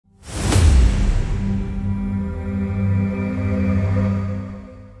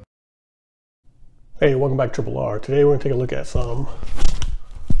Hey, welcome back to Triple R. Today we're going to take a look at some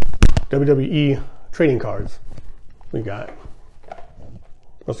WWE trading cards. We got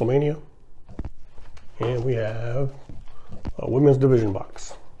WrestleMania, and we have a women's division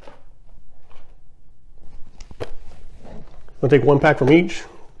box. We'll take one pack from each,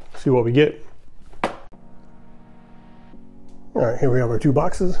 see what we get. All right, here we have our two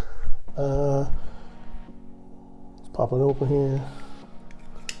boxes. Let's pop it open here.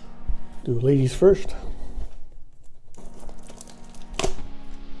 Do ladies first.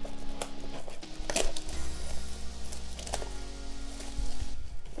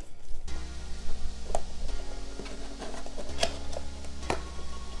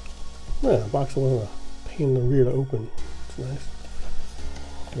 Yeah, the box wasn't a pain in the rear to open. It's nice.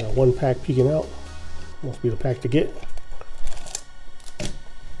 Got one pack peeking out. Must be the pack to get.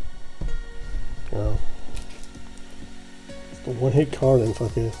 The one-hit card and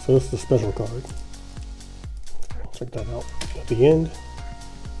fucking, so this is the special card. Check that out at the end.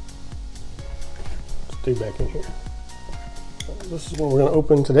 Stay back in here. This is what we're gonna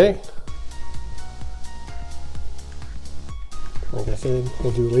open today. Like I said,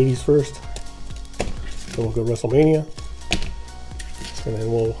 we'll do ladies first. Then we'll go WrestleMania, and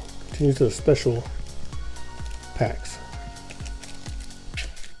then we'll continue to the special packs.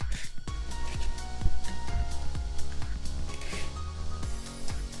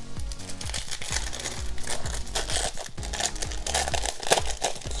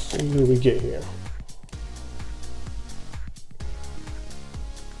 See who we get here.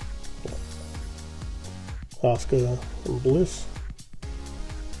 Oscar and Bliss.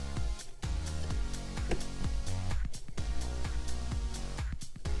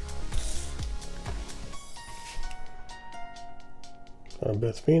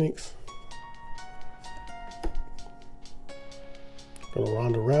 Beth Phoenix. Got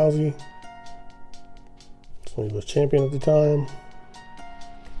Ronda Rousey. So he was champion at the time.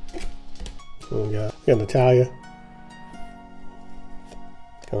 And we got Natalia.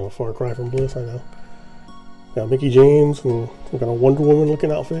 Kind of a far cry from Bliss, I know. Got Mickie James and some kind of Wonder Woman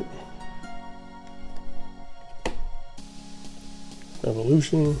looking outfit.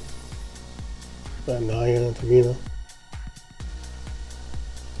 Evolution. Got Nia and Tamina.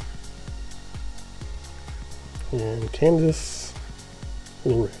 And Candice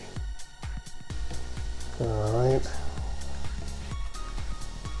LeRae. Alright.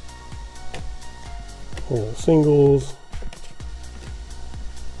 Here's the singles.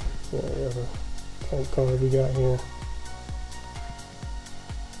 The other type card we got here.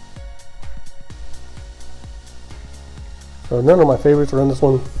 So none of my favorites are in this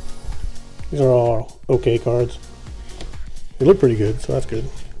one. These are all okay cards. They look pretty good, so that's good.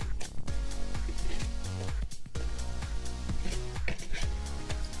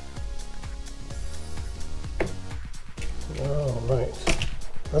 Alright,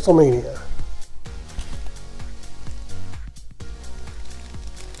 WrestleMania.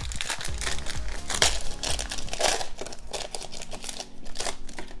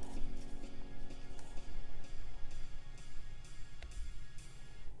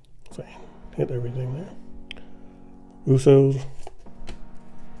 So, hit everything there. Usos.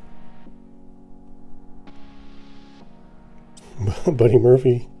 Buddy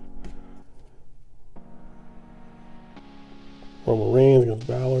Murphy. Roman Reigns against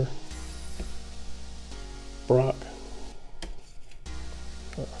Balor. Brock.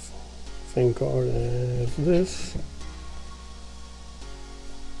 Same card as this.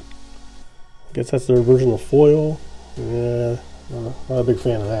 I guess that's their version of foil. Yeah, not a big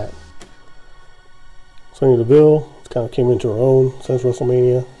fan of that. Sonya Deville kind of came into her own since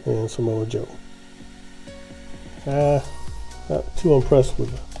WrestleMania, and Samoa Joe. Not too impressed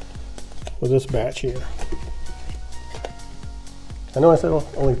with this batch here. I know I said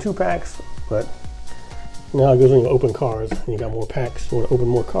only two packs, but now it goes when you open cards and you got more packs, you want to open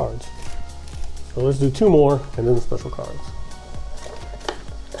more cards. So let's do two more and then the special cards.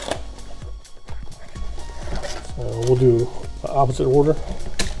 So we'll do the opposite order.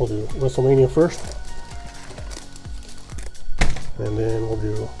 We'll do WrestleMania first, and then we'll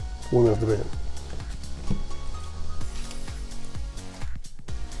do women's division.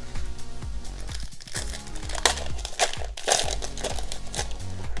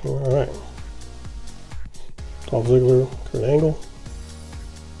 Alright. Dolph Ziggler, Kurt Angle.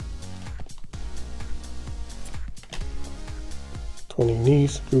 Tony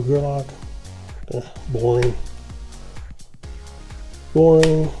Nese, Drew Gulak. Boring.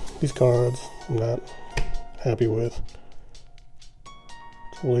 Boring. These cards I'm not happy with.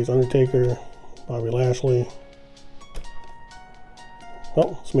 Triple H Undertaker, Bobby Lashley.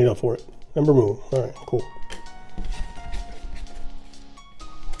 Well, it's made up for it. Ember Moon. All right, cool.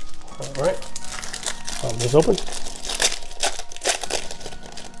 All right, pop this open.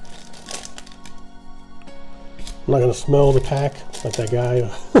 I'm not gonna smell the pack like that guy.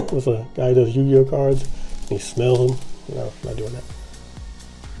 There's a guy who does Yu-Gi-Oh cards. He smells them. No, I'm not doing that.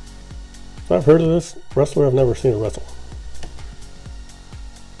 So I've heard of this wrestler. I've never seen a wrestle.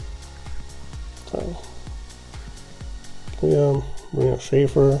 So we have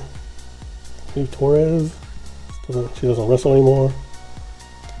Schaefer, Steve Torres. She doesn't wrestle anymore.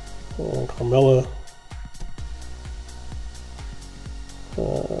 Carmella.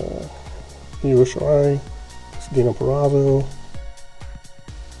 Io Shirai. Dina Purrazzo,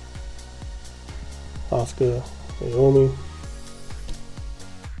 Asuka, Naomi,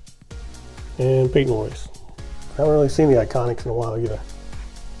 and Peyton Royce. I haven't really seen the Iconics in a while either.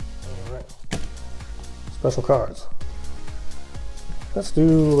 Alright. Special cards. Let's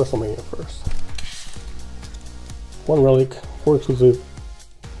do WrestleMania first. One relic, four exclusive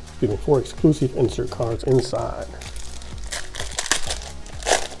insert cards inside.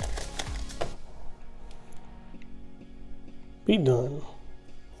 Pete Dunne.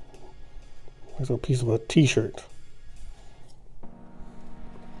 There's a piece of a t-shirt.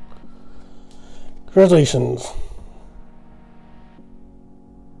 Congratulations.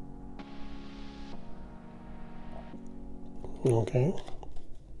 Okay.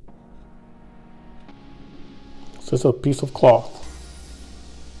 So it's a piece of cloth.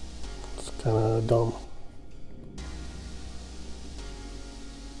 It's kind of dumb.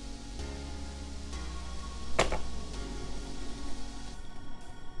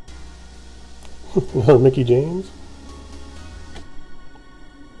 Mickey James,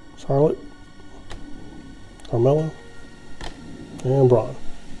 Charlotte, Carmella, and Braun.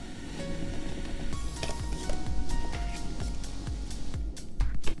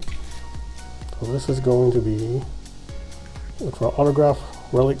 So this is going to be, look for autograph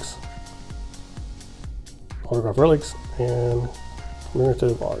relics and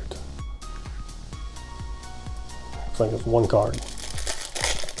commemorative art. Looks like it's one card.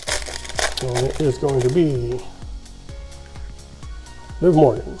 And it is going to be Liv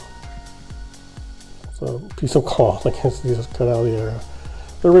Morgan. It's a piece of cloth, I guess you just cut out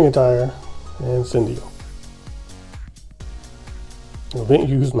the ring attire, and Cindy. A Vint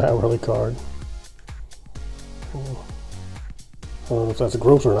used Matt Riley card. I don't know if that's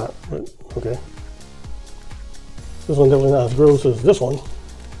gross or not, but okay. This one's definitely not as gross as this one.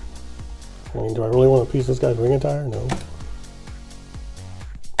 I mean, do I really want to piece this guy's ring attire? No.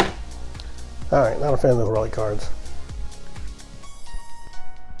 Alright, not a fan of those relic cards.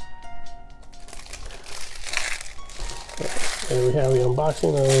 And we have the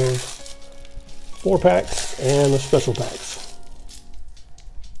unboxing of 4 packs and the special packs.